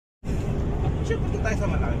siya, punta tayo sa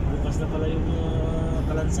malaki. Bukas na pala yung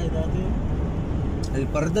kalansay dati. Ay,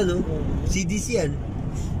 parda no? CDC yan.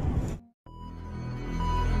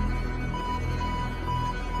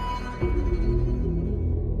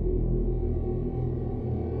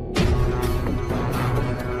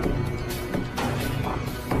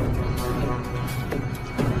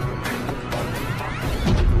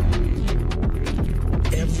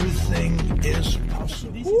 Everything is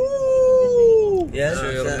possible. Yan,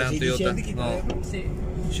 showroom ng Toyota.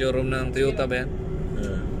 Showroom ng Toyota ba yan?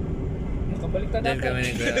 Nakabaliktad Diyan kami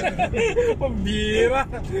ni Kuya. Pambira.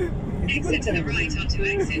 Exit to the right onto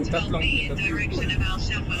exit 12B in direction of Al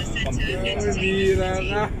Shafala Center. Pambira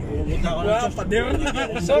ka.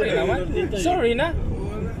 Sorry naman. Sorry na.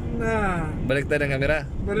 Na. Baliktad ang kamera.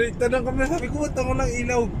 Baliktad ang kamera. Sabi ko, ba't ako ng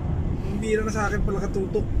ilaw? Pambira na sa akin pala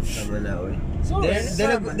katutok. Tama na, oy. Sorry.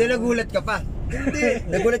 Di nagulat ka pa. Hindi.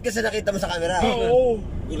 Nagulat ka sa nakita mo sa camera. Oo.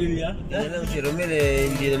 Gorilla. Yan lang, si Romel eh,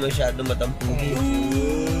 hindi naman masyado matampugi.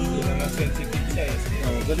 Hindi naman sensitive siya eh.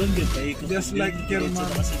 Oh, ganun din. Just like your mom.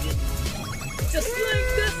 Just like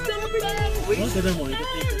this, Oh, ganda mo.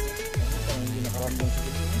 Ikot-ikot. Hindi nakarambong sa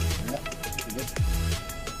ito.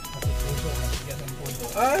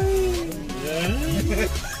 Ay!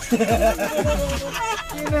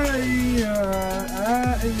 Kinaiya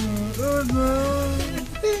ay uno.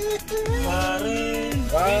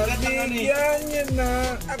 Pagbigyan niya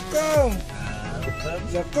na ako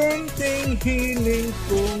sa konting hiling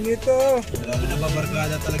kong ito. Grabe na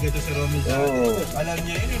babarkada talaga ito si Romel. Oo. Alam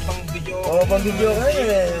niya yun eh, pang video. Oo, pang video ka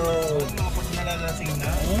yun eh. Mga pag nalalasing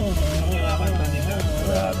na. Oo.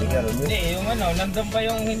 Grabe ka, Romel. Hindi, yung nandun pa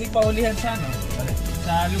yung hindi pa hulihan sa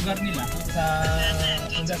sa lugar nila, sa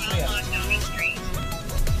industrial.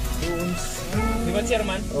 Di ba,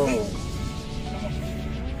 Chairman? Oo.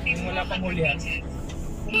 Yung wala pang hulihan.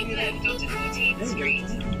 Keep left onto 14th Street.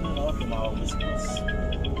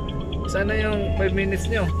 Sana yung 5 minutes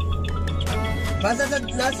nyo? Basta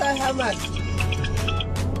nasa Hamas.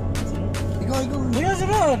 Ikaw. Buya sa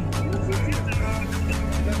ron!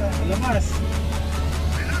 Lamas!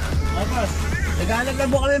 Lamas! Naghanap na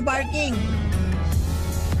po kami parking.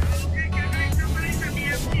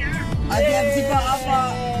 DFC pa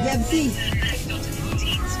apa? DFC. Left onto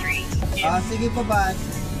 14th Street. Sige pa ba?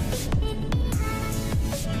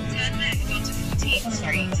 Turn left onto 14th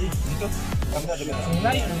Street.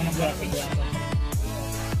 Sulay, ano naman graphic yan?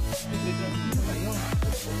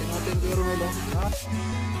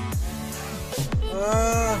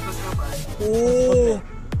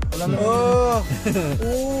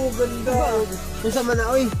 Ganda. Kung sa mana,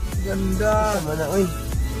 oy. Ganda. Sa mana, oy.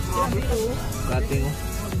 Cutting oh.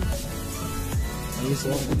 Ayos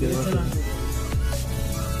oh.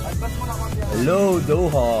 Hello,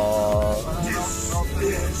 Doha.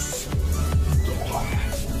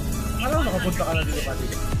 Alam mo, nakapunta ka na dito pati.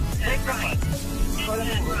 Turn right. Al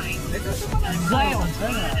Shafala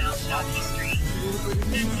Street.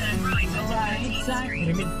 Then turn right onto 13th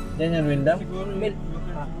Street. Yan yung window?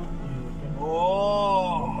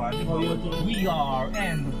 Oh! We are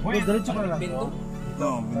and diretso ka lang. Bindom.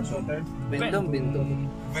 Vendome.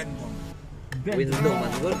 Window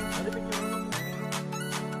man good.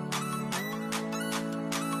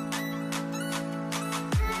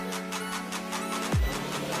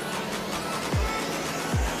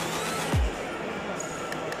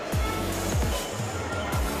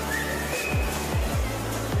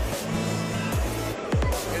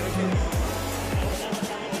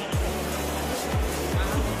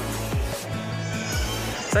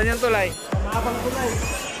 Saan yung tulay? Mahabang tulay.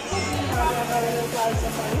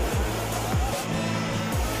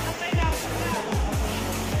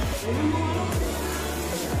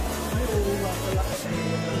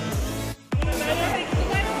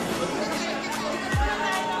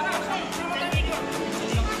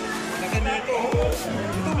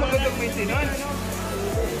 Ito magandang maintenance.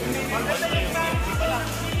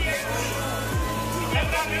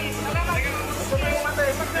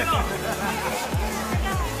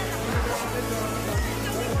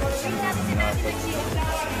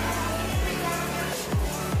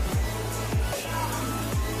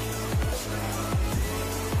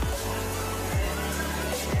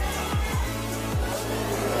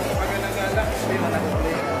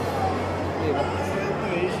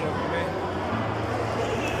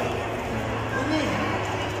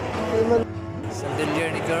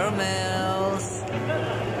 Sandalier ni Caramels.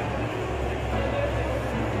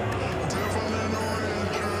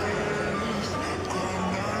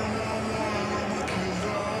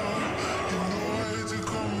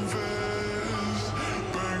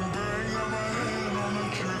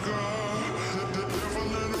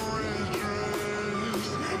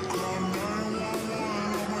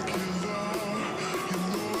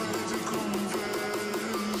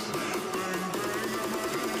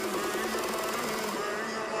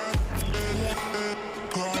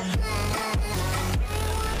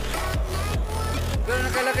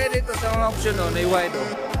 nakalagay dito sa mga option no, na wide oh.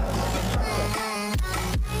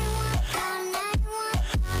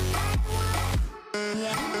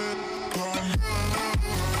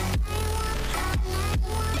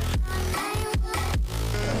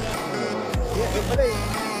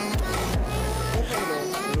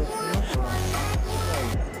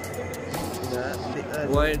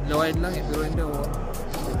 Wide lang eh, pero hindi oh.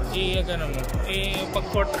 Gano mo. Pag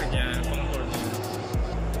quarter niya. Pang quarter.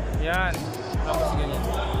 Yan. Tapos ganyan.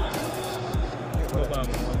 Baba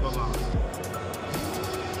mo. Baba.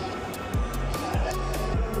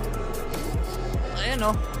 Ayan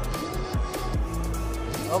oh.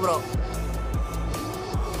 Oh bro.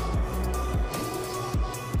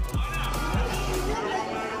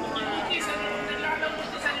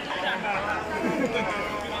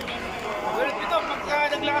 Ito, pagka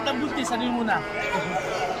naglakad ng buntis, ano yung muna?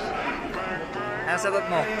 Ano sagot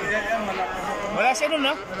mo? Wala siya nun,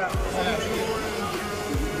 no?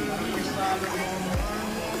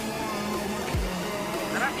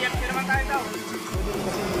 Tara, iyak naman tayo daw.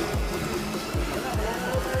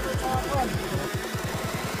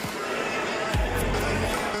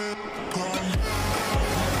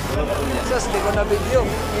 Sus, di ko na video.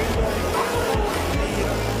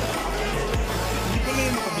 Hindi ko na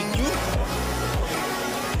yung makabidyo.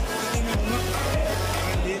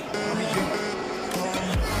 Hindi, makabidyo.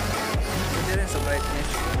 Hindi rin sa brightness.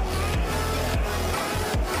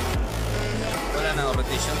 Wala na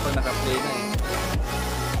rotation pag naka-play na eh.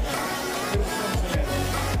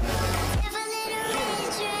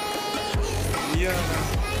 Yeah.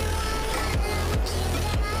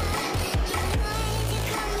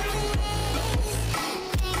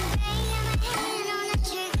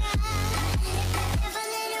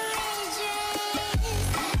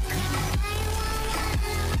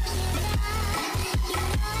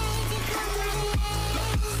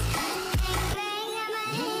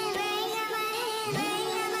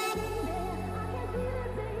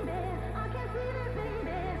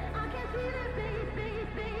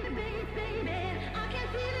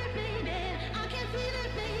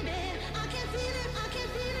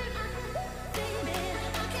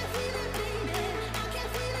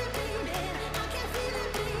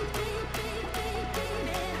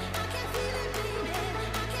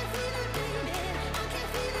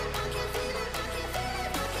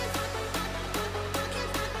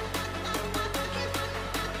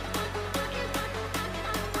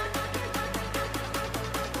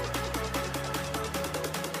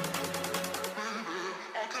 We'll be right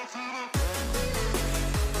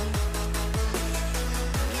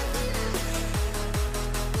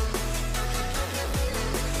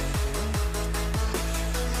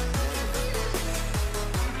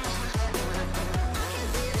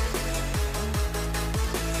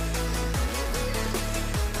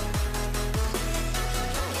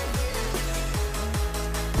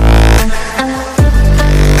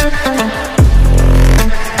back.